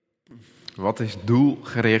Wat is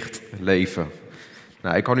doelgericht leven?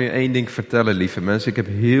 Nou, ik kan u één ding vertellen, lieve mensen. Ik heb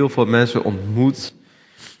heel veel mensen ontmoet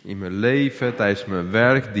in mijn leven, tijdens mijn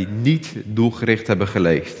werk, die niet doelgericht hebben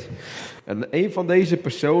geleefd. En een van deze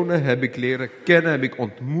personen heb ik leren kennen, heb ik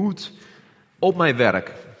ontmoet op mijn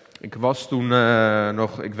werk. Ik was toen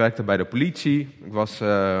ik werkte bij de politie.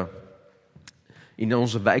 In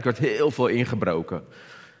onze wijk werd heel veel ingebroken.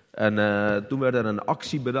 En toen werd er een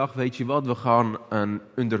actie bedacht, weet je wat, we gaan een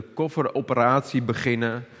undercover operatie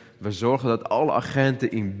beginnen. We zorgen dat alle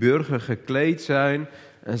agenten in burger gekleed zijn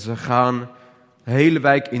en ze gaan de hele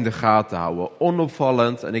wijk in de gaten houden.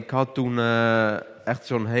 Onopvallend. En ik had toen echt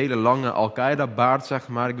zo'n hele lange Al-Qaeda-baard, zeg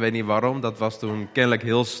maar. Ik weet niet waarom, dat was toen kennelijk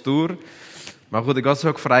heel stoer. Maar goed, ik was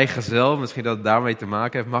ook vrijgezel. Misschien dat het daarmee te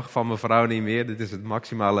maken heeft. Mag van mijn vrouw niet meer. Dit is het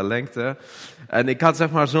maximale lengte. En ik had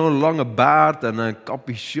zeg maar zo'n lange baard en een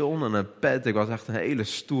capuchon en een pet. Ik was echt een hele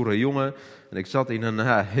stoere jongen. En ik zat in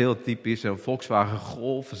een heel typisch een Volkswagen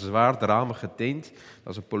Golf, zwaar ramen getint. Dat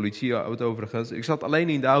was een politieauto overigens. Ik zat alleen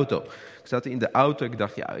in de auto. Ik zat in de auto. Ik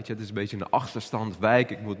dacht, ja, weet je, het is een beetje een achterstandswijk.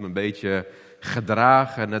 Ik moet me een beetje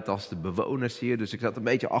gedragen, net als de bewoners hier. Dus ik zat een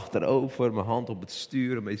beetje achterover, mijn hand op het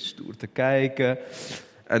stuur, een beetje stoer te kijken.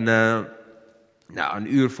 En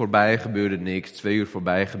een uur voorbij gebeurde niks, 2 uur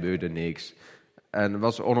voorbij gebeurde niks. En het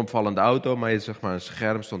was een onopvallende auto, maar zeg maar een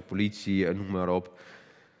scherm, stond politie en noem maar op.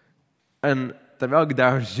 En terwijl ik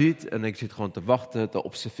daar zit en ik zit gewoon te wachten, te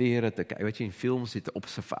observeren, te kijken. Weet je, in films zit de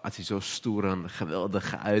observatie zo stoer en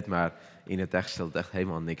geweldig uit, maar in het echt stelt echt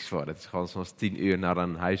helemaal niks voor. Het is gewoon soms 10 uur naar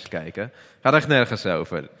een huis kijken. Gaat echt nergens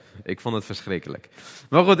over. Ik vond het verschrikkelijk.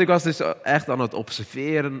 Maar goed, ik was dus echt aan het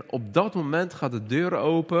observeren. Op dat moment gaat de deur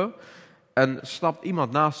open en stapt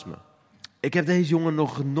iemand naast me. Ik heb deze jongen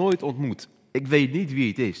nog nooit ontmoet. Ik weet niet wie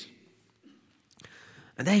het is.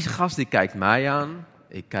 En deze gast die kijkt mij aan.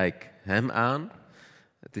 Ik kijk hem aan.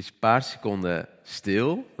 Het is een paar seconden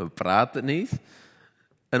stil. We praten niet.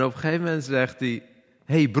 En op een gegeven moment zegt hij: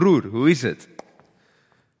 hey broer, hoe is het?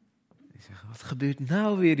 Ik zeg: wat gebeurt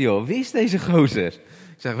nou weer, joh? Wie is deze gozer?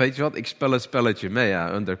 Ik zeg: weet je wat, ik spel het spelletje mee,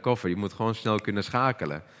 ja, undercover. Je moet gewoon snel kunnen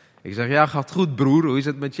schakelen. Ik zeg: ja, gaat goed broer, hoe is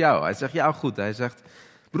het met jou? Hij zegt: ja, goed. Hij zegt: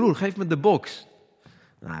 broer, geef me de box.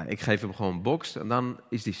 Nou, ik geef hem gewoon een box en dan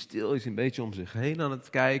is hij stil, is hij een beetje om zich heen aan het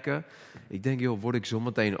kijken. Ik denk, joh, word ik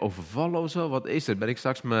zometeen overvallen of zo? Wat is er? Ben ik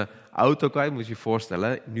straks mijn auto kwijt? Moet je je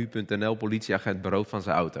voorstellen, nu.nl, politieagent berooft van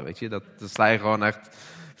zijn auto, weet je? Dat sta je gewoon echt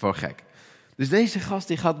voor gek. Dus deze gast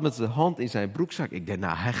die gaat met zijn hand in zijn broekzak. Ik denk,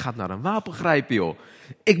 nou, hij gaat naar een wapen grijpen, joh.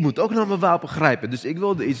 Ik moet ook naar mijn wapen grijpen. Dus ik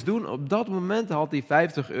wilde iets doen. Op dat moment haalt hij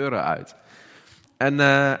 €50 uit. En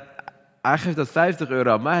hij geeft dat €50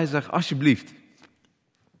 aan mij. Hij zegt: alsjeblieft.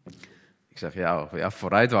 Ik zeg: ja,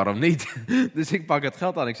 vooruit, waarom niet? Dus ik pak het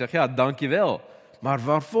geld aan. Ik zeg: ja, dankjewel. Maar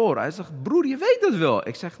waarvoor? Hij zegt: broer, je weet het wel.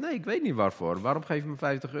 Ik zeg: nee, ik weet niet waarvoor. Waarom geef je me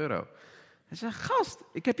 €50? Hij zegt: gast,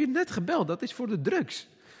 ik heb je net gebeld. Dat is voor de drugs.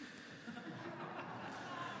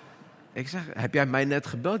 Ik zeg: heb jij mij net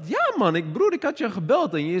gebeld? Ja man, broer, ik had je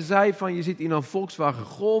gebeld. En je zei van, je zit in een Volkswagen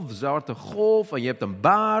Golf, zwarte Golf. En je hebt een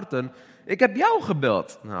baard. En ik heb jou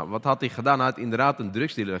gebeld. Nou, wat had hij gedaan? Hij had inderdaad een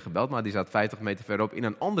drugsdealer gebeld. Maar die zat 50 meter verderop in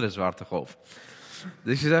een andere zwarte Golf.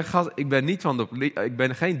 Dus je zegt: gast, ik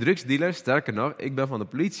ben geen drugsdealer. Sterker nog, ik ben van de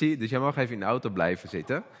politie. Dus jij mag even in de auto blijven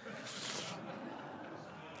zitten.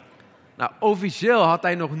 Nou, officieel had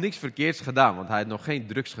hij nog niks verkeerds gedaan. Want hij had nog geen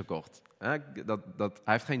drugs gekocht. Hij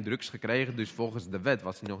heeft geen drugs gekregen, dus volgens de wet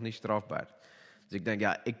was hij nog niet strafbaar. Dus ik denk,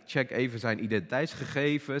 ja, ik check even zijn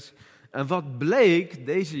identiteitsgegevens. En wat bleek,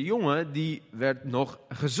 deze jongen die werd nog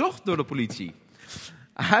gezocht door de politie.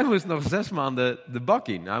 Hij moest nog 6 maanden de bak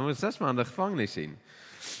in. Hij moest 6 maanden de gevangenis in.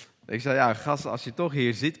 Ik zei: ja, gast, als je toch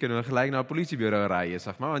hier zit, kunnen we gelijk naar het politiebureau rijden,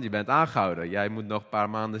 zeg maar. Want je bent aangehouden. Jij moet nog een paar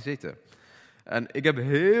maanden zitten. En ik heb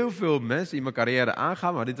heel veel mensen in mijn carrière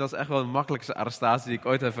aangehouden, maar dit was echt wel de makkelijkste arrestatie die ik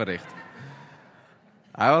ooit heb verricht.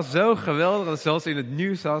 Hij was zo geweldig, dat zelfs in het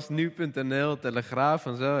nieuws was, nu.nl, Telegraaf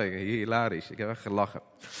en zo. Hilarisch, ik heb echt gelachen.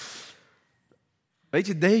 Weet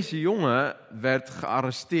je, deze jongen werd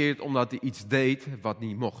gearresteerd omdat hij iets deed wat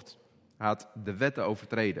niet mocht. Hij had de wetten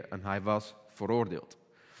overtreden en hij was veroordeeld.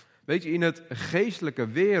 Weet je, in het geestelijke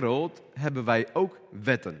wereld hebben wij ook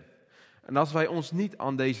wetten. En als wij ons niet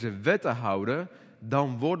aan deze wetten houden,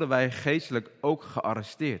 dan worden wij geestelijk ook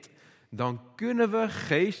gearresteerd. Dan kunnen we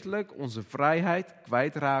geestelijk onze vrijheid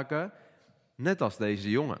kwijtraken, net als deze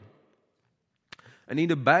jongen. En in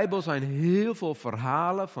de Bijbel zijn heel veel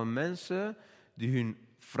verhalen van mensen die hun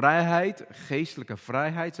vrijheid, geestelijke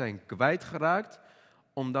vrijheid, zijn kwijtgeraakt,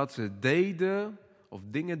 omdat ze deden of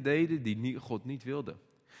dingen deden die God niet wilde.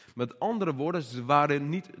 Met andere woorden, ze waren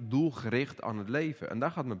niet doelgericht aan het leven. En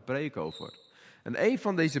daar gaat mijn preek over. En een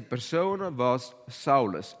van deze personen was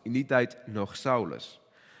Saulus. In die tijd nog Saulus.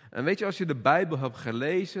 En weet je, als je de Bijbel hebt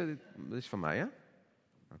gelezen... Dat is van mij, hè?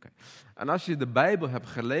 Oké. En als je de Bijbel hebt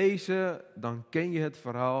gelezen, dan ken je het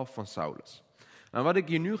verhaal van Saulus. En wat ik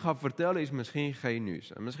je nu ga vertellen is misschien geen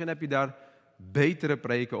nieuws. En misschien heb je daar betere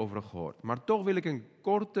preken over gehoord. Maar toch wil ik een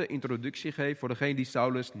korte introductie geven voor degenen die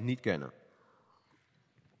Saulus niet kennen.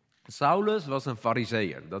 Saulus was een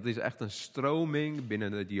farizeeër. Dat is echt een stroming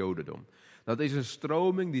binnen het Jodendom. Dat is een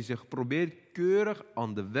stroming die zich probeert keurig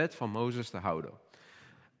aan de wet van Mozes te houden.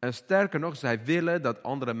 En sterker nog, zij willen dat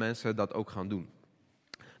andere mensen dat ook gaan doen.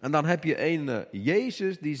 En dan heb je een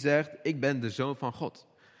Jezus die zegt, ik ben de Zoon van God.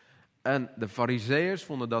 En de farizeeërs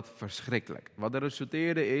vonden dat verschrikkelijk. Wat er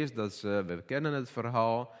resulteerde is dat ze, we kennen het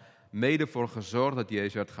verhaal, mede voor gezorgd dat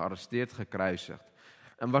Jezus werd gearresteerd, gekruisigd.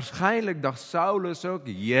 En waarschijnlijk dacht Saulus ook,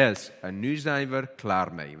 yes, en nu zijn we er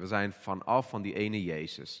klaar mee. We zijn vanaf van die ene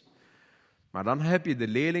Jezus. Maar dan heb je de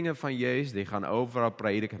leerlingen van Jezus, die gaan overal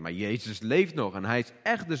prediken. Maar Jezus leeft nog en hij is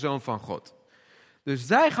echt de Zoon van God. Dus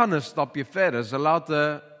zij gaan een stapje verder. Ze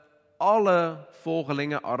laten alle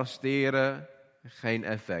volgelingen arresteren, geen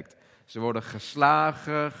effect. Ze worden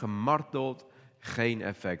geslagen, gemarteld, geen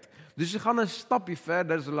effect. Dus ze gaan een stapje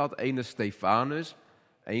verder. Ze laten ene Stefanus,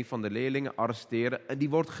 een van de leerlingen, arresteren en die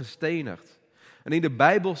wordt gestenigd. En in de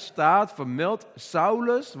Bijbel staat vermeld,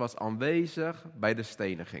 Saulus was aanwezig bij de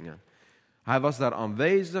stenigingen. Hij was daar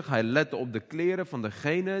aanwezig, hij lette op de kleren van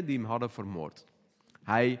degene die hem hadden vermoord.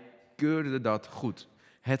 Hij keurde dat goed.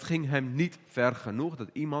 Het ging hem niet ver genoeg dat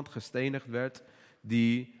iemand gestenigd werd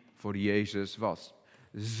die voor Jezus was.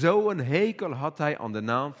 Zo'n hekel had hij aan de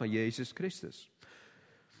naam van Jezus Christus.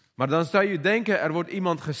 Maar dan zou je denken, er wordt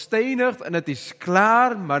iemand gestenigd en het is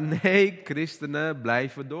klaar. Maar nee, christenen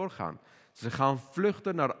blijven doorgaan. Ze gaan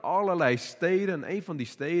vluchten naar allerlei steden en een van die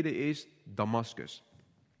steden is Damascus.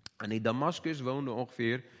 En in Damascus woonden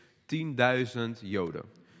ongeveer 10.000 Joden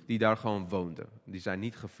die daar gewoon woonden. Die zijn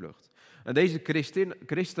niet gevlucht. En deze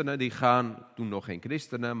christenen die gaan, toen nog geen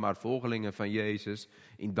christenen, maar volgelingen van Jezus,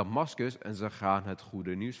 in Damascus en ze gaan het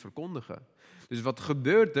goede nieuws verkondigen. Dus wat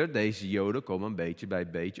gebeurt er? Deze Joden komen een beetje bij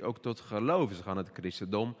beetje ook tot geloof. Ze gaan het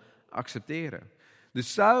christendom accepteren.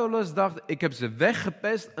 Dus Saulus dacht, ik heb ze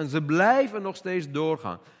weggepest en ze blijven nog steeds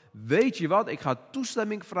doorgaan. Weet je wat, ik ga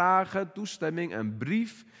toestemming vragen, een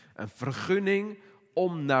brief, een vergunning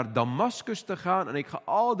om naar Damascus te gaan. En ik ga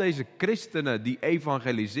al deze christenen die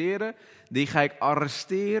evangeliseren, die ga ik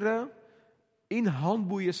arresteren, in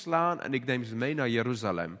handboeien slaan en ik neem ze mee naar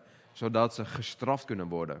Jeruzalem. Zodat ze gestraft kunnen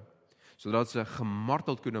worden. Zodat ze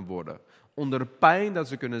gemarteld kunnen worden. Onder pijn dat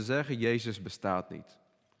ze kunnen zeggen, Jezus bestaat niet.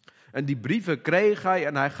 En die brieven kreeg hij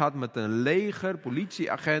en hij gaat met een leger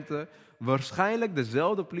politieagenten, waarschijnlijk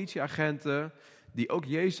dezelfde politieagenten die ook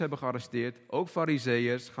Jezus hebben gearresteerd, ook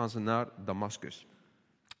farizeeërs, gaan ze naar Damascus.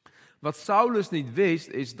 Wat Saulus niet wist,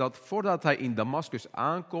 is dat voordat hij in Damascus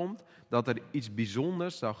aankomt, dat er iets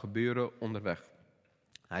bijzonders zou gebeuren onderweg.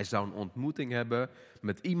 Hij zou een ontmoeting hebben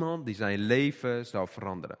met iemand die zijn leven zou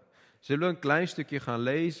veranderen. Zullen we een klein stukje gaan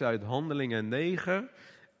lezen uit Handelingen 9,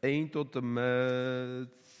 1 tot en met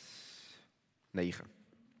 9.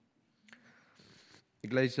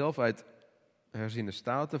 Ik lees zelf uit herziene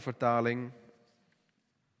statenvertaling.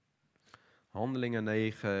 Handelingen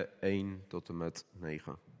 9, 1 tot en met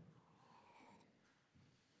 9.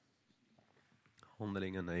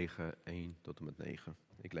 Handelingen 9, 1 tot en met 9.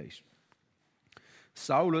 Ik lees.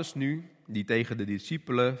 Saulus nu, die tegen de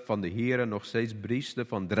discipelen van de Here nog steeds brieste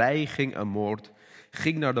van dreiging en moord,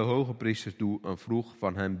 ging naar de hoge priester toe en vroeg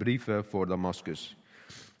van hem brieven voor Damascus,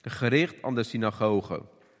 gericht aan de synagoge,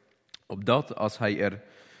 opdat als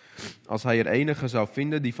hij er enige zou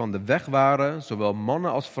vinden die van de weg waren, zowel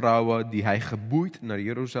mannen als vrouwen, die hij geboeid naar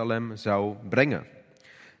Jeruzalem zou brengen.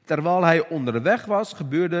 Terwijl hij onderweg was,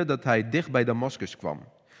 gebeurde dat hij dicht bij Damascus kwam.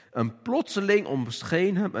 En plotseling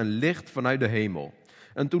omscheen hem een licht vanuit de hemel.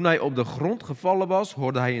 En toen hij op de grond gevallen was,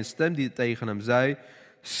 hoorde hij een stem die tegen hem zei,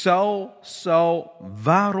 Saul, Saul,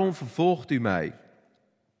 waarom vervolgt u mij?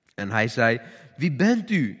 En hij zei, wie bent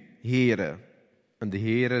u, Heere? En de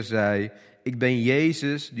Heere zei, ik ben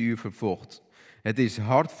Jezus die u vervolgt. Het is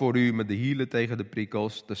hard voor u met de hielen tegen de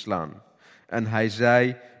prikkels te slaan. En hij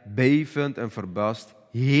zei, bevend en verbaasd,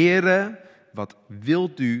 Heere, wat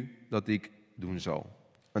wilt u dat ik doen zal?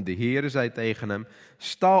 En de Heere zei tegen hem,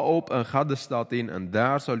 sta op en ga de stad in en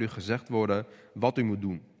daar zal u gezegd worden wat u moet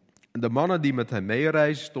doen. En de mannen die met hem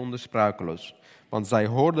meereisden stonden sprakeloos, want zij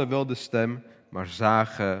hoorden wel de stem, maar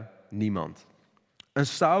zagen niemand. En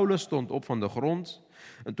Saulus stond op van de grond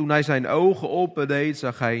en toen hij zijn ogen opendeed,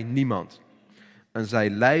 zag hij niemand. En zij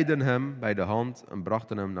leidden hem bij de hand en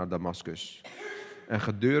brachten hem naar Damascus. En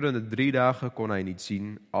gedurende 3 dagen kon hij niet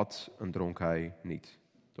zien, at en dronk hij niet.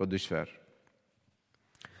 Tot dusver.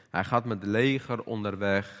 Hij gaat met het leger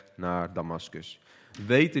onderweg naar Damascus. We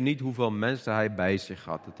weten niet hoeveel mensen hij bij zich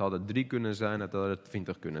had. Het hadden 3 kunnen zijn, het hadden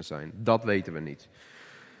 20 kunnen zijn. Dat weten we niet.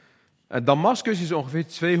 Damascus is ongeveer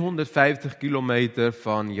 250 kilometer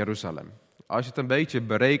van Jeruzalem. Als je het een beetje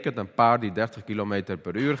berekent, een paard die 30 kilometer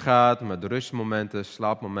per uur gaat, met rustmomenten,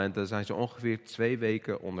 slaapmomenten, zijn ze ongeveer 2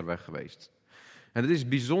 weken onderweg geweest. En het is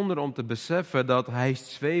bijzonder om te beseffen dat hij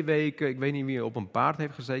 2 weken, ik weet niet wie op een paard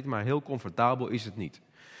heeft gezeten, maar heel comfortabel is het niet.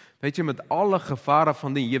 Weet je, met alle gevaren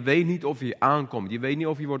van dien. Je weet niet of je aankomt. Je weet niet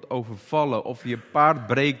of je wordt overvallen. Of je paard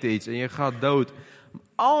breekt iets en je gaat dood.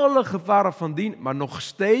 Alle gevaren van dien. Maar nog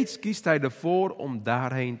steeds kiest hij ervoor om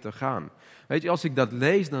daarheen te gaan. Weet je, als ik dat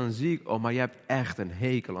lees, dan zie ik, oh, maar jij hebt echt een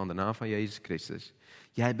hekel aan de naam van Jezus Christus.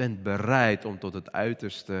 Jij bent bereid om tot het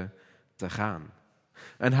uiterste te gaan.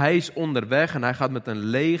 En hij is onderweg en hij gaat met een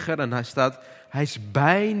leger en hij is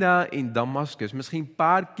bijna in Damascus. Misschien een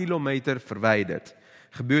paar kilometer verwijderd.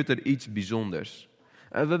 Gebeurt er iets bijzonders.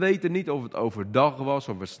 En we weten niet of het overdag was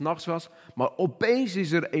of het 's nachts was, maar opeens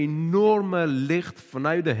is er enorme licht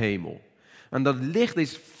vanuit de hemel. En dat licht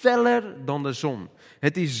is feller dan de zon.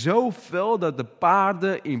 Het is zo fel dat de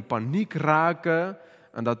paarden in paniek raken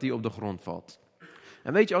en dat die op de grond valt.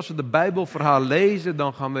 En weet je, als we de Bijbelverhaal lezen,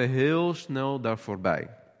 dan gaan we heel snel daar voorbij.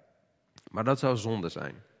 Maar dat zou zonde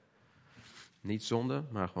zijn. Niet zonde,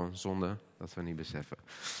 maar gewoon zonde dat we niet beseffen.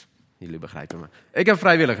 Jullie begrijpen me. Ik heb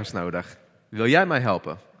vrijwilligers nodig. Wil jij mij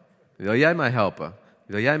helpen? Wil jij mij helpen?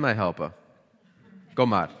 Wil jij mij helpen? Kom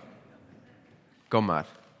maar. Kom maar.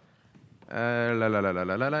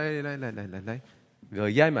 Wil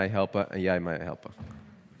jij mij helpen en jij mij helpen?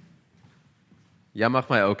 Jij mag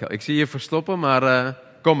mij ook helpen. Ik zie je verstoppen, maar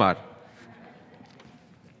kom maar.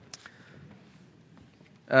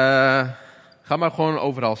 Ga maar gewoon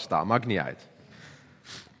overal staan, maakt niet uit.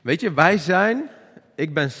 Weet je,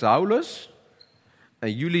 ik ben Saulus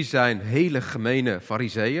en jullie zijn hele gemene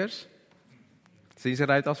farizeeërs. Zien ze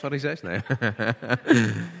eruit als farizeeërs? Nee.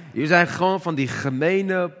 Jullie zijn gewoon van die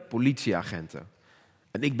gemene politieagenten.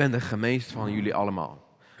 En ik ben de gemeenste van jullie allemaal.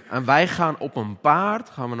 En wij gaan op een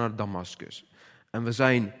paard naar Damascus. En we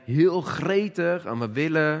zijn heel gretig en we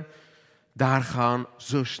willen daar gaan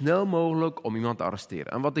zo snel mogelijk om iemand te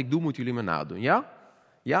arresteren. En wat ik doe, moeten jullie me nadoen, ja?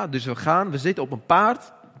 Ja, dus we zitten op een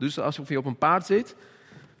paard. Dus alsof je op een paard zit.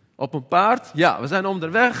 Op een paard, ja, we zijn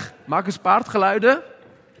onderweg. Maak eens paardgeluiden.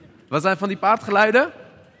 Wat zijn van die paardgeluiden?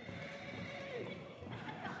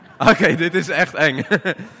 Oké, dit is echt eng.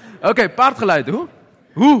 Oké, paardgeluiden.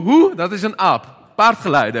 Hoe? Dat is een aap.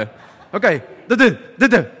 Paardgeluiden. Oké,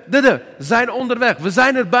 we zijn onderweg. We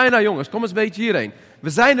zijn er bijna, jongens. Kom eens een beetje hierheen. We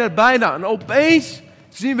zijn er bijna. En opeens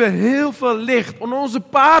zien we heel veel licht. En onze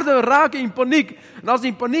paarden raken in paniek. En als ze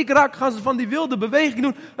in paniek raken, gaan ze van die wilde beweging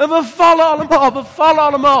doen. En we vallen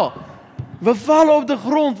allemaal. We vallen op de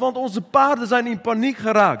grond, want onze paarden zijn in paniek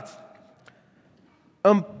geraakt.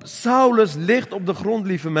 En Saulus ligt op de grond,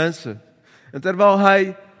 lieve mensen. En terwijl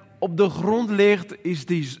hij op de grond ligt,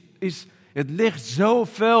 is het licht zo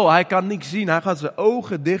fel. Hij kan niks zien. Hij gaat zijn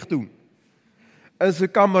ogen dicht doen. En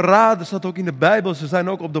zijn kameraden, staat ook in de Bijbel, ze zijn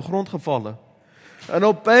ook op de grond gevallen. En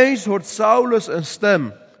opeens hoort Saulus een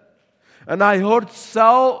stem. En hij hoort,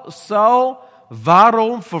 Saul,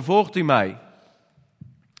 waarom vervolgt u mij?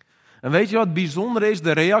 En weet je wat bijzonder is?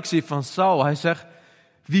 De reactie van Saul. Hij zegt,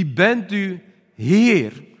 wie bent u,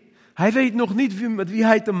 Heer? Hij weet nog niet met wie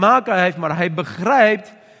hij te maken heeft, maar hij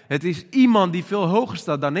begrijpt, het is iemand die veel hoger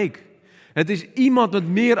staat dan ik. Het is iemand met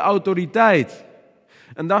meer autoriteit.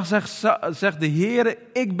 En dan zegt de Heer,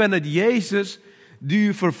 ik ben het Jezus die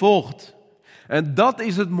u vervolgt. En dat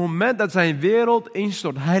is het moment dat zijn wereld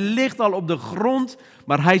instort. Hij ligt al op de grond,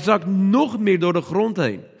 maar hij zakt nog meer door de grond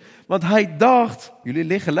heen. Want hij dacht, jullie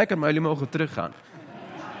liggen lekker, maar jullie mogen teruggaan.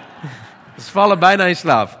 Ze vallen bijna in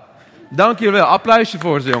slaap. Dank jullie wel. Applausje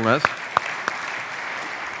voor ze, jongens.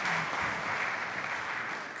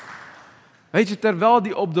 Weet je, terwijl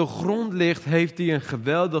hij op de grond ligt, heeft hij een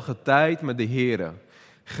geweldige tijd met de Heer.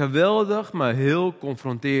 Geweldig, maar heel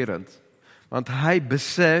confronterend. Want hij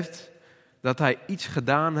beseft dat hij iets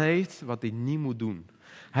gedaan heeft wat hij niet moet doen.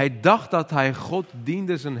 Hij dacht dat hij God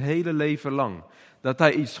diende zijn hele leven lang. Dat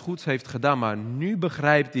hij iets goeds heeft gedaan, maar nu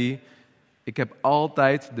begrijpt hij, ik heb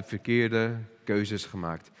altijd de verkeerde keuzes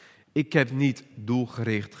gemaakt. Ik heb niet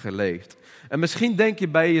doelgericht geleefd. En misschien denk je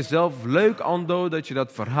bij jezelf, leuk Ando, dat je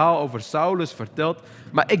dat verhaal over Saulus vertelt.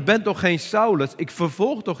 Maar ik ben toch geen Saulus, ik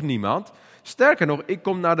vervolg toch niemand? Sterker nog, ik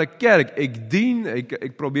kom naar de kerk, ik dien,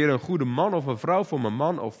 ik probeer een goede man of een vrouw voor mijn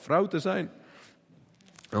man of vrouw te zijn.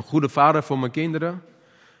 Een goede vader voor mijn kinderen.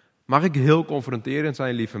 Mag ik heel confronterend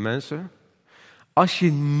zijn, lieve mensen? Als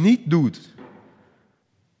je niet doet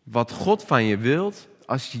wat God van je wilt,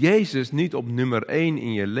 als Jezus niet op nummer 1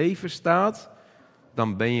 in je leven staat,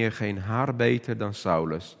 dan ben je geen haar beter dan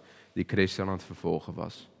Saulus, die Christus aan het vervolgen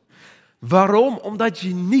was. Waarom? Omdat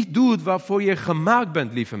je niet doet waarvoor je gemaakt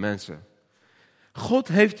bent, lieve mensen. God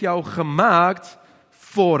heeft jou gemaakt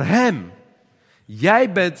voor Hem.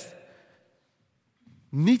 Jij bent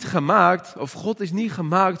niet gemaakt, of God is niet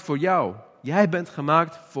gemaakt voor jou. Jij bent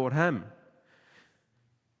gemaakt voor Hem.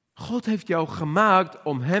 God heeft jou gemaakt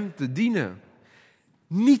om Hem te dienen.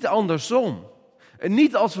 Niet andersom. En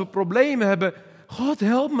niet als we problemen hebben. God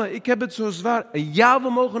help me, ik heb het zo zwaar. En ja, we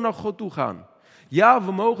mogen naar God toe gaan. Ja,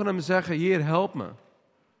 we mogen Hem zeggen, Heer help me.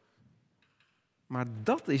 Maar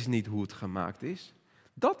dat is niet hoe het gemaakt is.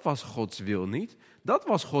 Dat was Gods wil niet. Dat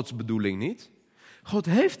was Gods bedoeling niet. God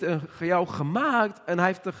heeft jou gemaakt en Hij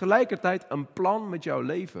heeft tegelijkertijd een plan met jouw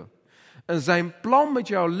leven. En zijn plan met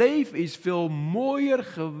jouw leven is veel mooier,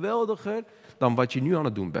 geweldiger dan wat je nu aan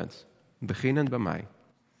het doen bent. Beginnend bij mij.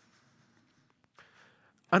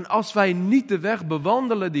 En als wij niet de weg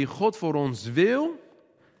bewandelen die God voor ons wil,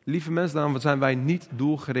 lieve mensen, dan zijn wij niet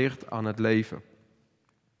doelgericht aan het leven.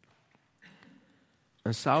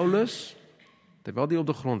 En Saulus, terwijl hij op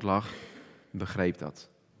de grond lag, begreep dat.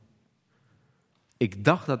 Ik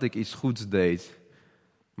dacht dat ik iets goeds deed,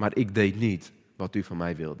 maar ik deed niet wat u van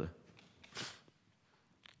mij wilde.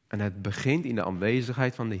 En het begint in de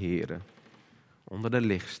aanwezigheid van de Heere, onder de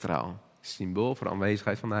lichtstraal, symbool voor de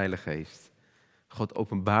aanwezigheid van de Heilige Geest. God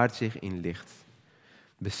openbaart zich in licht.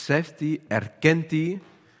 Beseft hij, erkent hij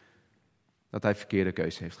dat hij verkeerde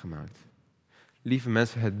keuze heeft gemaakt. Lieve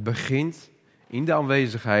mensen, het begint in de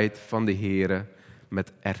aanwezigheid van de Heere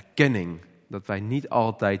met erkenning dat wij niet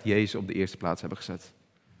altijd Jezus op de eerste plaats hebben gezet.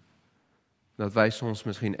 Dat wij soms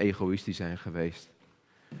misschien egoïstisch zijn geweest.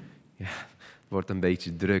 Ja, het wordt een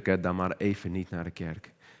beetje druk, hè? Dan maar even niet naar de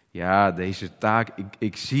kerk. Ja, deze taak,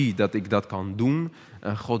 ik zie dat ik dat kan doen.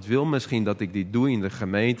 En God wil misschien dat ik dit doe in de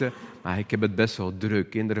gemeente. Maar ik heb het best wel druk.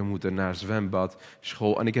 Kinderen moeten naar zwembad,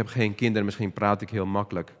 school. En ik heb geen kinderen, misschien praat ik heel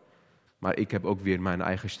makkelijk. Maar ik heb ook weer mijn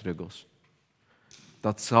eigen struggles.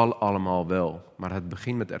 Dat zal allemaal wel. Maar het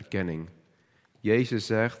begint met erkenning. Jezus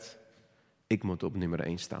zegt, ik moet op nummer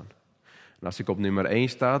 1 staan. En als ik op nummer 1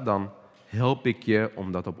 sta, dan help ik je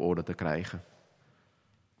om dat op orde te krijgen.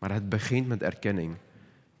 Maar het begint met erkenning.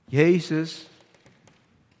 Jezus,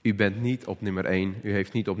 u bent niet op nummer 1. U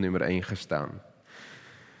heeft niet op nummer 1 gestaan.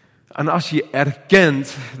 En als je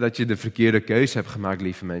erkent dat je de verkeerde keuze hebt gemaakt,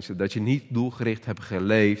 lieve mensen, dat je niet doelgericht hebt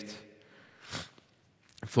geleefd,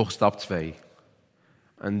 volg stap 2.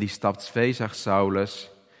 En die stap 2 zegt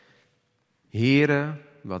Saulus, Heere,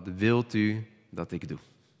 wat wilt u dat ik doe?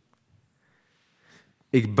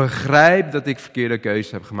 Ik begrijp dat ik verkeerde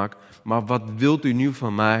keuzes heb gemaakt, maar wat wilt u nu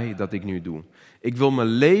van mij dat ik nu doe? Ik wil mijn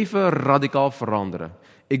leven radicaal veranderen.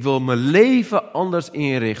 Ik wil mijn leven anders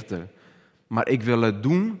inrichten. Maar ik wil het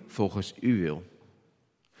doen volgens uw wil.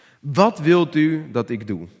 Wat wilt u dat ik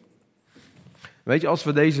doe? Weet je, als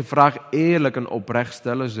we deze vraag eerlijk en oprecht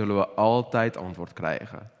stellen, zullen we altijd antwoord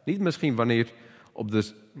krijgen. Niet misschien wanneer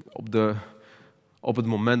op het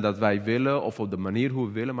moment dat wij willen of op de manier hoe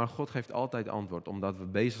we willen, maar God geeft altijd antwoord, omdat we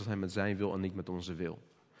bezig zijn met zijn wil en niet met onze wil.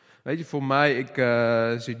 Weet je, voor mij, ik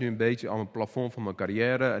zit nu een beetje aan het plafond van mijn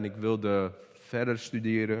carrière en ik wilde verder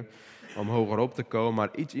studeren om hoger op te komen, maar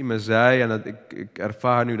iets in me zei, en ik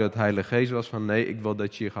ervaar nu dat de Heilige Geest was van nee, ik wil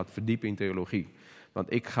dat je gaat verdiepen in theologie.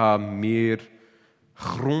 Want ik ga meer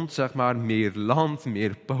grond, zeg maar, meer land,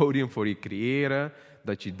 meer podium voor je creëren,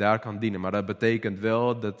 dat je daar kan dienen. Maar dat betekent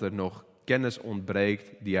wel dat er nog kennis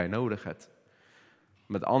ontbreekt die jij nodig hebt.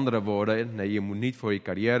 Met andere woorden, nee, je moet niet voor je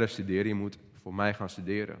carrière studeren, je moet voor mij gaan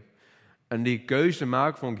studeren. En die keuze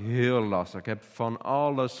maken vond ik heel lastig. Ik heb van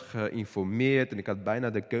alles geïnformeerd en ik had bijna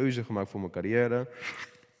de keuze gemaakt voor mijn carrière.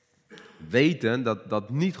 Weten dat dat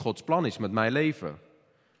niet Gods plan is met mijn leven.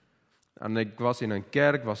 En ik was in een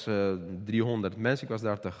kerk, was 300 mensen, ik was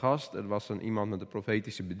daar te gast. Er was iemand met een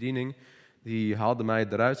profetische bediening. Die haalde mij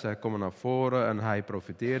eruit, zei kom maar naar voren en hij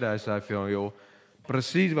profeteerde. Hij zei van joh,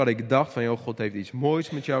 precies wat ik dacht van joh, God heeft iets moois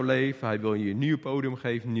met jouw leven. Hij wil je een nieuw podium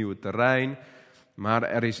geven, een nieuw terrein. Maar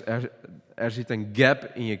er zit een gap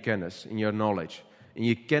in je kennis, in je knowledge. In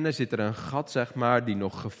je kennis zit er een gat, zeg maar, die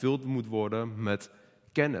nog gevuld moet worden met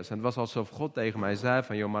kennis. En het was alsof God tegen mij zei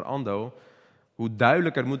van joh, maar Ando, hoe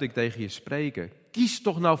duidelijker moet ik tegen je spreken? Kies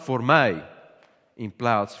toch nou voor mij in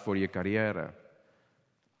plaats voor je carrière.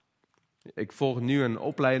 Ik volg nu een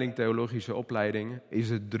opleiding, theologische opleiding. Is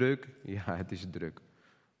het druk? Ja, het is druk.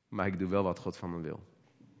 Maar ik doe wel wat God van me wil.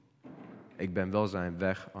 Ik ben wel zijn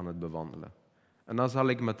weg aan het bewandelen. En dan zal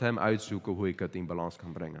ik met hem uitzoeken hoe ik het in balans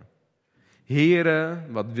kan brengen. Heere,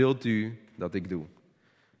 wat wilt u dat ik doe?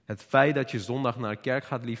 Het feit dat je zondag naar de kerk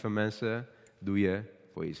gaat, lieve mensen, doe je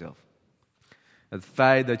voor jezelf. Het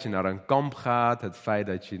feit dat je naar een kamp gaat, het feit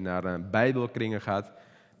dat je naar een bijbelkringen gaat,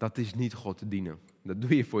 dat is niet God te dienen. Dat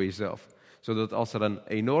doe je voor jezelf. Zodat als er een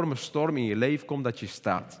enorme storm in je leven komt, dat je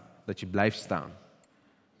staat. Dat je blijft staan.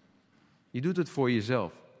 Je doet het voor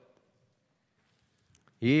jezelf.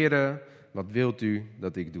 Heere, wat wilt u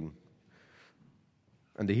dat ik doe?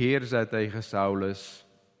 En de Heer zei tegen Saulus,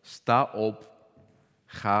 sta op,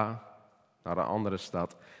 ga naar een andere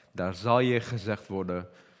stad. Daar zal je gezegd worden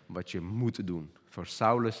wat je moet doen. Voor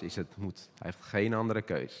Saulus is het moet. Hij heeft geen andere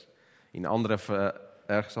keus. In andere,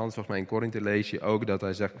 ergens anders, volgens mij in Korinthe lees je ook dat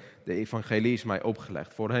hij zegt, de evangelie is mij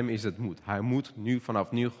opgelegd. Voor hem is het moet. Hij moet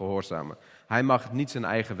vanaf nu gehoorzamen. Hij mag niet zijn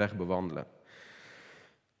eigen weg bewandelen.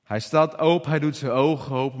 Hij staat open, hij doet zijn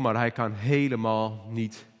ogen open, maar hij kan helemaal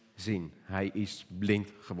niet zien. Hij is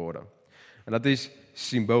blind geworden. En dat is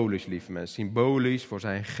symbolisch, lieve mensen. Symbolisch voor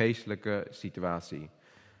zijn geestelijke situatie.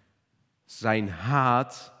 Zijn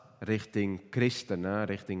haat richting christenen,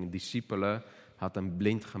 richting discipelen, had hem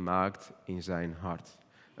blind gemaakt in zijn hart.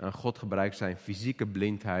 En God gebruikt zijn fysieke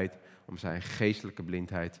blindheid om zijn geestelijke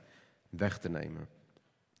blindheid weg te nemen.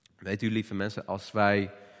 Weet u, lieve mensen, als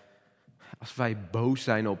wij boos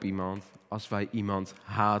zijn op iemand, als wij iemand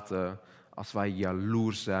haten, als wij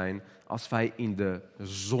jaloers zijn, als wij in de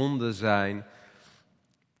zonde zijn,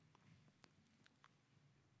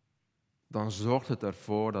 dan zorgt het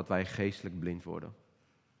ervoor dat wij geestelijk blind worden.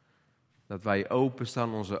 Dat wij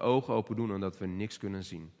openstaan, onze ogen open doen en dat we niks kunnen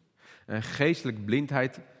zien. En geestelijke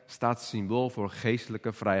blindheid staat symbool voor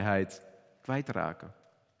geestelijke vrijheid kwijtraken.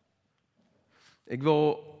 Ik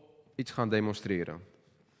wil iets gaan demonstreren.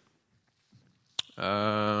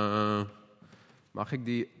 Mag ik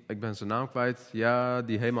die, ik ben zijn naam kwijt. Ja,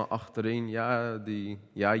 die helemaal achterin.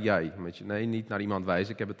 Ja, jij. Nee, niet naar iemand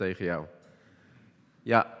wijzen, ik heb het tegen jou.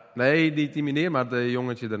 Ja, nee, niet die meneer, maar de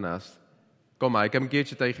jongetje daarnaast. Kom maar, ik heb een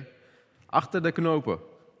keertje tegen. Achter de knopen.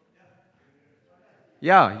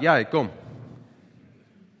 Ja, jij, kom.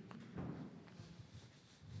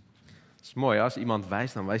 Het is mooi, als iemand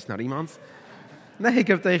wijst, dan wijst naar iemand. Nee, ik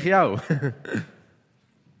heb het tegen jou.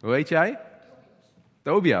 Hoe heet jij?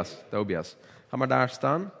 Tobias. Ga maar daar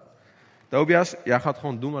staan. Tobias, jij gaat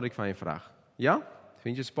gewoon doen wat ik van je vraag. Ja?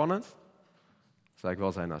 Vind je het spannend? Zou ik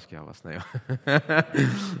wel zijn als ik jou was. Nee,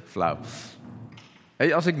 flauw.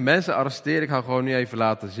 Hey, als ik mensen arresteer, ik ga gewoon nu even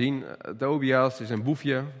laten zien. Tobias is een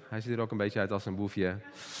boefje. Hij ziet er ook een beetje uit als een boefje.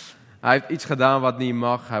 Hij heeft iets gedaan wat niet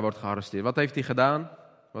mag. Hij wordt gearresteerd. Wat heeft hij gedaan?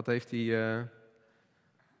 Wat heeft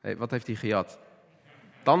hij gejat?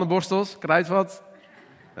 Tandenborstels? Kruidvat?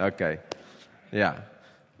 Oké. Ja.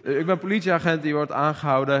 Ik ben politieagent, die wordt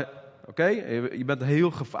aangehouden. Oké? Je bent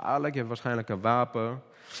heel gevaarlijk. Je hebt waarschijnlijk een wapen.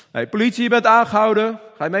 Hey, politie, je bent aangehouden.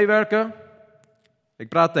 Ga je meewerken? Ik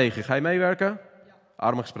praat tegen je. Ga je meewerken?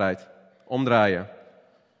 Armen gespreid. Omdraaien.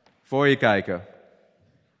 Voor je kijken.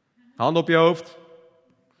 Hand op je hoofd.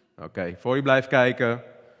 Oké, voor je blijft kijken.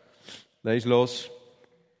 Lees los.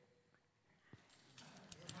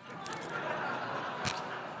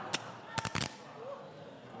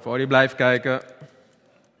 Voor je blijft kijken.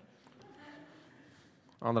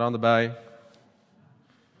 Andere hand erbij.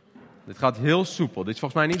 Dit gaat heel soepel. Dit is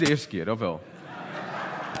volgens mij niet de eerste keer, of wel?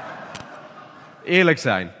 Eerlijk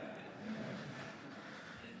zijn.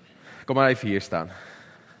 Kom maar even hier staan.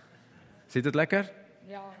 Zit het lekker?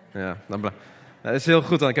 Ja. Ja, dat is heel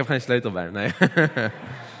goed, want ik heb geen sleutel bij me. Nee.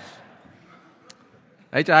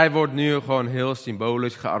 Weet je, hij wordt nu gewoon heel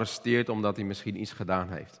symbolisch gearresteerd omdat hij misschien iets gedaan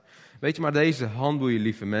heeft. Weet je, maar deze handboeien,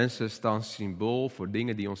 lieve mensen, staan symbool voor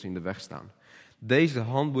dingen die ons in de weg staan. Deze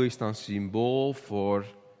handboeien staan symbool voor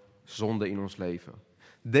zonde in ons leven.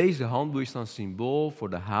 Deze handboeien staan symbool voor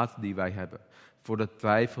de haat die wij hebben. Voor de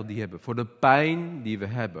twijfel die we hebben. Voor de pijn die we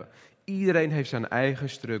hebben. Iedereen heeft zijn eigen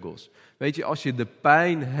struggles. Weet je, als je de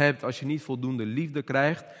pijn hebt, als je niet voldoende liefde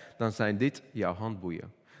krijgt, dan zijn dit jouw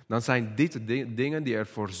handboeien. Dan zijn dit dingen die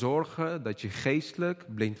ervoor zorgen dat je geestelijk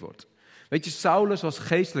blind wordt. Weet je, Saulus was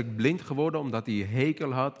geestelijk blind geworden omdat hij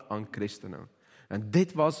hekel had aan christenen. En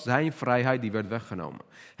dit was zijn vrijheid die werd weggenomen.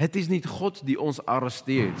 Het is niet God die ons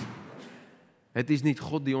arresteert. Het is niet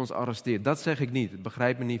God die ons arresteert. Dat zeg ik niet,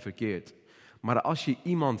 begrijp me niet verkeerd. Maar als je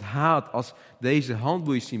iemand haat, als deze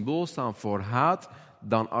handboeien symbool staan voor haat,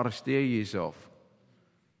 dan arresteer je jezelf.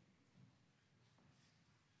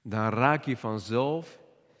 Dan raak je vanzelf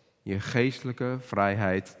je geestelijke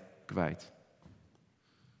vrijheid kwijt.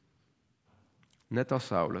 Net als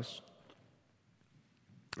Saulus.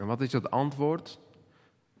 En wat is het antwoord?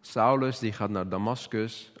 Saulus die gaat naar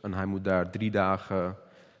Damascus en hij moet daar 3 dagen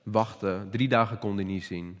wachten. 3 dagen kon hij niet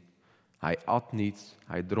zien. Hij at niet,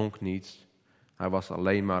 hij dronk niet. Hij was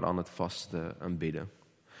alleen maar aan het vasten en bidden.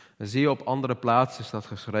 Dan zie je op andere plaatsen staat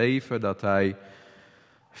geschreven dat hij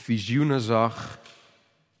visioenen zag.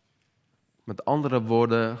 Met andere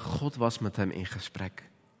woorden, God was met hem in gesprek.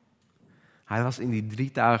 Hij was in die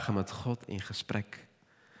 3 dagen met God in gesprek.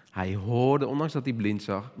 Hij hoorde, ondanks dat hij blind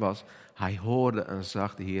was, hij hoorde en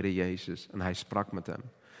zag de Heere Jezus en hij sprak met hem.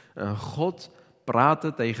 En God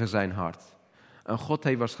praatte tegen zijn hart. En God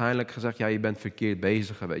heeft waarschijnlijk gezegd, ja, je bent verkeerd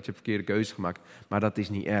bezig geweest, je hebt verkeerde keuze gemaakt, maar dat is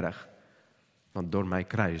niet erg. Want door mijn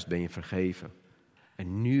kruis ben je vergeven.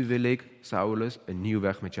 En nu wil ik, Saulus, een nieuwe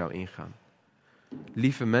weg met jou ingaan.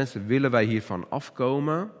 Lieve mensen, willen wij hiervan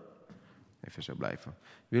afkomen? Even zo blijven.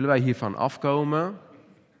 Willen wij hiervan afkomen?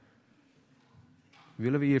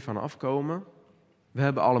 Willen we hiervan afkomen? We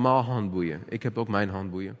hebben allemaal handboeien. Ik heb ook mijn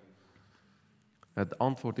handboeien. Het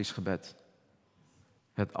antwoord is gebed.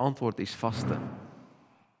 Het antwoord is vasten.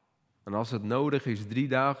 En als het nodig is 3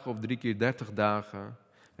 dagen of 3 keer 30 dagen.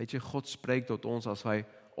 Weet je, God spreekt tot ons als wij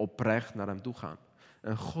oprecht naar hem toe gaan.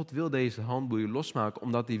 En God wil deze handboeien losmaken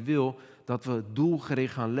omdat hij wil dat we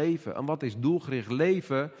doelgericht gaan leven. En wat is doelgericht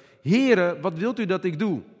leven? Here, wat wilt u dat ik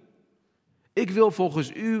doe? Ik wil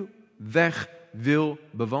volgens uw weg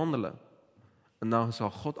bewandelen. En dan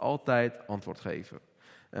zal God altijd antwoord geven.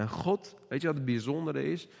 En God, weet je wat het bijzondere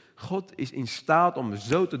is? God is in staat om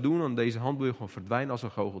zo te doen en deze handboeien gewoon verdwijnen als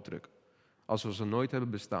een goocheltruc. Als we ze nooit hebben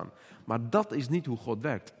bestaan. Maar dat is niet hoe God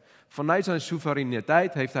werkt. Vanuit zijn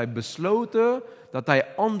soevereiniteit heeft hij besloten dat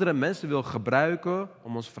hij andere mensen wil gebruiken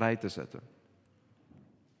om ons vrij te zetten.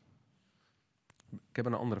 Ik heb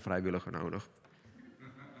een andere vrijwilliger nodig.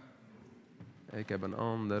 Ik heb een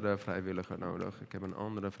andere vrijwilliger nodig.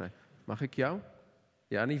 Mag ik jou?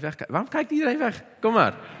 Ja, niet wegkijken. Waarom kijkt iedereen weg? Kom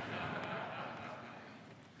maar.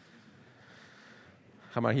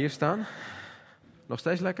 Ga maar hier staan. Nog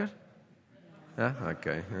steeds lekker? Ja?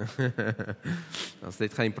 Oké. Als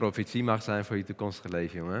dit geen profetie mag zijn voor je toekomstige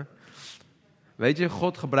leven, jongen. Weet je,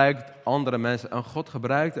 God gebruikt andere mensen. En God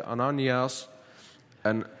gebruikte Ananias.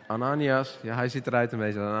 En Ananias, ja, hij zit eruit een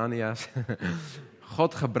beetje, Ananias.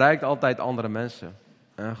 God gebruikt altijd andere mensen.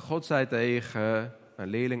 En God zei tegen een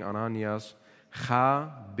leerling Ananias,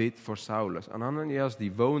 ga bid voor Saulus. En Ananias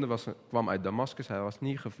die kwam uit Damascus, hij was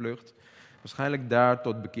niet gevlucht. Waarschijnlijk daar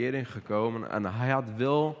tot bekering gekomen. En hij had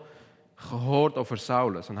wel gehoord over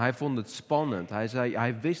Saulus. En hij vond het spannend.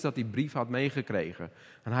 Hij wist dat hij brief had meegekregen.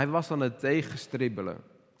 En hij was aan het tegenstribbelen.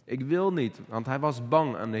 Ik wil niet, want hij was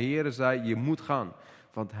bang. En de Heer zei, je moet gaan.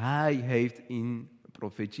 Want hij heeft in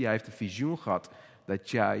profetie, hij heeft een visioen gehad dat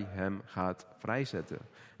jij hem gaat vrijzetten.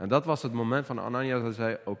 En dat was het moment van Ananias. Hij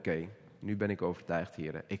zei, oké, nu ben ik overtuigd,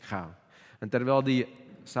 Heer, ik ga. En terwijl hij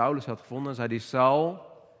Saulus had gevonden, zei hij, Saul,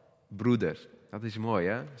 broeder. Dat is mooi,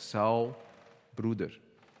 hè? Saul, broeder.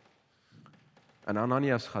 En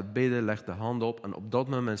Ananias gaat bidden, legt de hand op. En op dat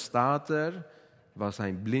moment staat er, was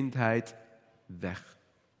zijn blindheid weg.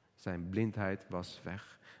 Zijn blindheid was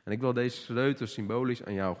weg. En ik wil deze sleutel symbolisch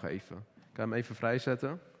aan jou geven. Kan je hem even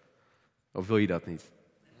vrijzetten? Of wil je dat niet?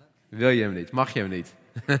 Wil je hem niet? Mag je hem niet?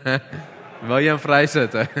 Wil je hem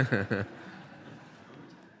vrijzetten?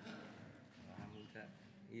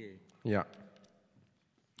 Ja.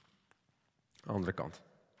 Andere kant.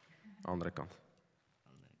 Andere kant.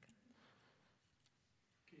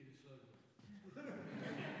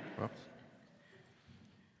 Wacht.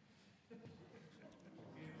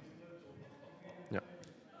 Ja.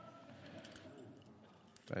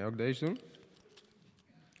 Kan je ook deze doen?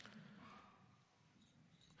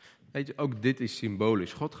 Weet je, ook dit is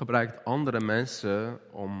symbolisch. God gebruikt andere mensen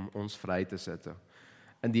om ons vrij te zetten.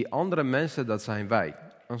 En die andere mensen, dat zijn wij.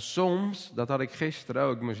 En soms, dat had ik gisteren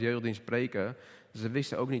ook, ik moest jeugddienst spreken. Ze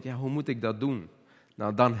wisten ook niet, ja, hoe moet ik dat doen?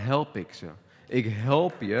 Nou, dan help ik ze. Ik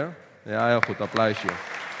help je. Ja, heel goed, applausje.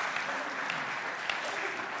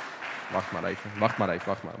 Wacht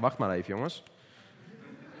maar even, jongens.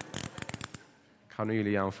 Ik ga nu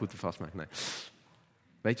jullie aan mijn voeten vastmaken. Nee.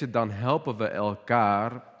 Weet je, dan helpen we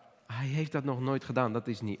elkaar. Hij heeft dat nog nooit gedaan, dat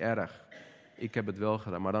is niet erg. Ik heb het wel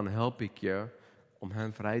gedaan, maar dan help ik je om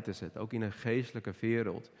hen vrij te zetten. Ook in een geestelijke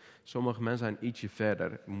wereld. Sommige mensen zijn ietsje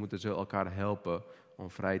verder. We moeten ze elkaar helpen om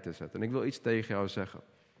vrij te zetten. En ik wil iets tegen jou zeggen.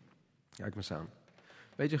 Kijk me eens aan.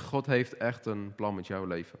 Weet je, God heeft echt een plan met jouw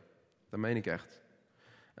leven. Dat meen ik echt.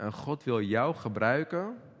 En God wil jou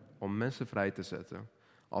gebruiken om mensen vrij te zetten.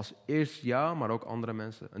 Als eerst jou, maar ook andere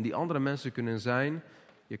mensen. En die andere mensen kunnen zijn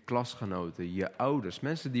je klasgenoten, je ouders.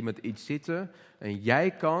 Mensen die met iets zitten en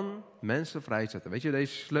jij kan mensen vrijzetten. Weet je,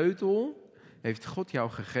 deze sleutel heeft God jou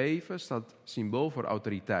gegeven, staat symbool voor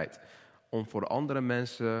autoriteit. Om voor andere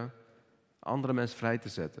mensen vrij te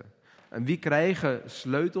zetten. En wie krijgen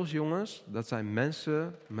sleutels, jongens? Dat zijn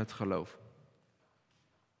mensen met geloof.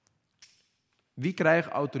 Wie krijgt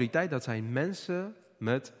autoriteit? Dat zijn mensen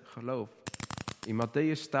met geloof. In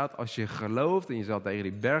Matthäus staat, als je gelooft en je zal tegen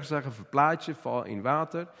die berg zeggen, verplaats je, val in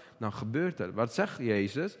water, dan gebeurt er. Wat zegt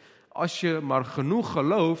Jezus? Als je maar genoeg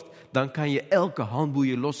gelooft, dan kan je elke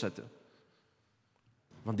handboeien loszetten.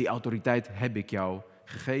 Want die autoriteit heb ik jou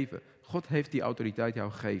gegeven. God heeft die autoriteit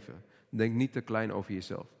jou gegeven. Denk niet te klein over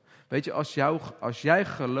jezelf. Weet je, als jij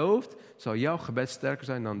gelooft, zal jouw gebed sterker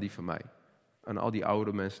zijn dan die van mij. En al die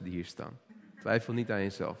oude mensen die hier staan. Twijfel niet aan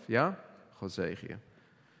jezelf, ja? God zegen je.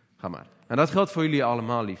 Ga maar. En dat geldt voor jullie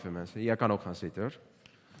allemaal, lieve mensen. Jij kan ook gaan zitten, hoor.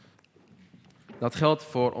 Dat geldt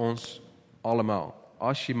voor ons allemaal.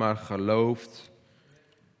 Als je maar gelooft,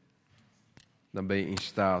 dan ben je in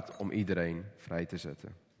staat om iedereen vrij te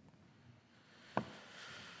zetten.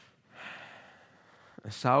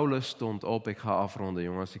 En Saulus stond op, ik ga afronden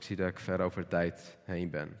jongens, ik zie dat ik ver over tijd heen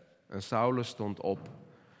ben. En Saulus stond op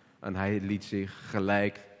en hij liet zich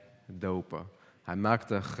gelijk dopen. Hij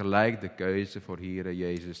maakte gelijk de keuze voor Here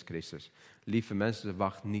Jezus Christus. Lieve mensen,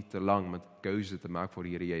 wacht niet te lang met keuze te maken voor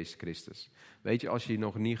Here Jezus Christus. Weet je, als je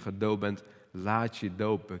nog niet gedoopt bent, laat je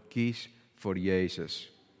dopen. Kies voor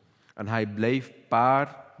Jezus. En hij bleef een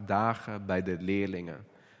paar dagen bij de leerlingen.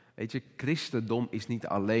 Weet je, christendom is niet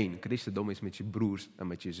alleen. Christendom is met je broers en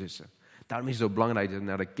met je zussen. Daarom is het zo belangrijk dat je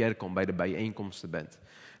naar de kerk komt, bij de bijeenkomsten bent.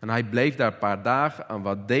 En hij bleef daar een paar dagen. En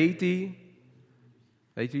wat deed hij?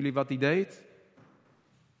 Weten jullie wat hij deed?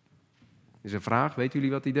 Is een vraag, weten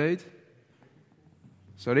jullie wat hij deed?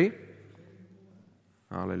 Sorry?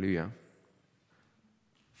 Halleluja.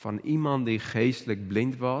 Van iemand die geestelijk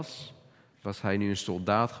blind was, was hij nu een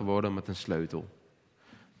soldaat geworden met een sleutel.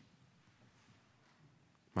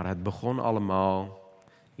 Maar het begon allemaal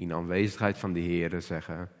in aanwezigheid van de Heer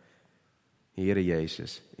zeggen, Heere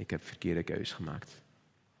Jezus, ik heb verkeerde keus gemaakt.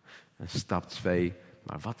 En stap 2,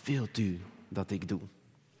 maar wat wilt u dat ik doe?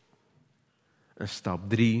 En stap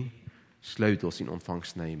 3, sleutels in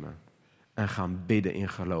ontvangst nemen. En gaan bidden in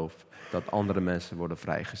geloof dat andere mensen worden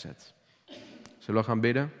vrijgezet. Zullen we gaan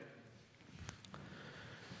bidden?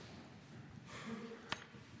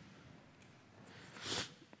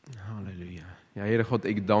 Halleluja. Ja, Heere God,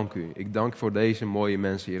 ik dank u. Ik dank u voor deze mooie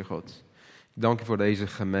mensen, Heere God. Ik dank u voor deze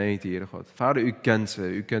gemeente, Heere God. Vader, u kent ze.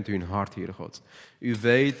 U kent hun hart, Heere God. U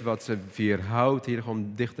weet wat ze weerhoudt, Heere God,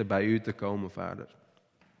 om dichter bij u te komen, Vader.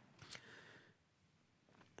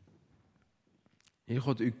 Heer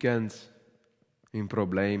God, u kent hun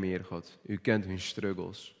problemen, Heer God. U kent hun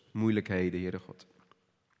struggles, moeilijkheden, Heer God.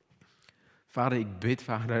 Vader, ik bid,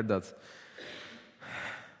 Vader, dat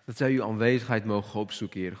zij uw aanwezigheid mogen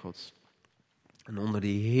opzoeken, Heer God. En onder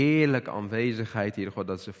die heerlijke aanwezigheid, Heer God,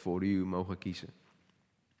 dat ze voor u mogen kiezen.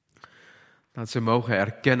 Dat ze mogen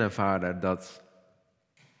erkennen, Vader, dat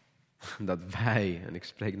wij, en ik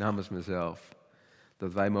spreek namens mezelf,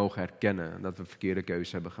 dat wij mogen erkennen dat we verkeerde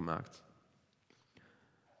keuze hebben gemaakt.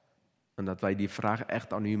 En dat wij die vraag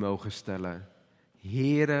echt aan u mogen stellen.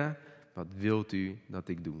 Heere, wat wilt u dat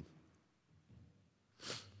ik doe?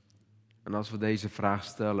 En als we deze vraag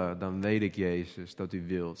stellen, dan weet ik, Jezus, dat u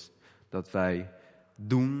wilt dat wij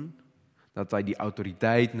doen, dat wij die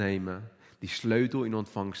autoriteit nemen, die sleutel in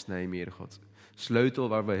ontvangst nemen, Heer God. Sleutel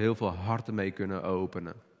waar we heel veel harten mee kunnen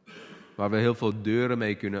openen. Waar we heel veel deuren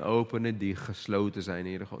mee kunnen openen die gesloten zijn,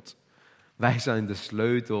 Heer God. Wij zijn de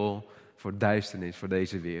sleutel voor duisternis, voor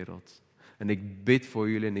deze wereld. En ik bid voor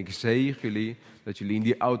jullie en ik zegen jullie dat jullie in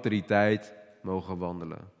die autoriteit mogen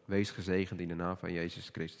wandelen. Wees gezegend in de naam van Jezus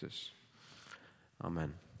Christus.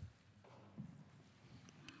 Amen.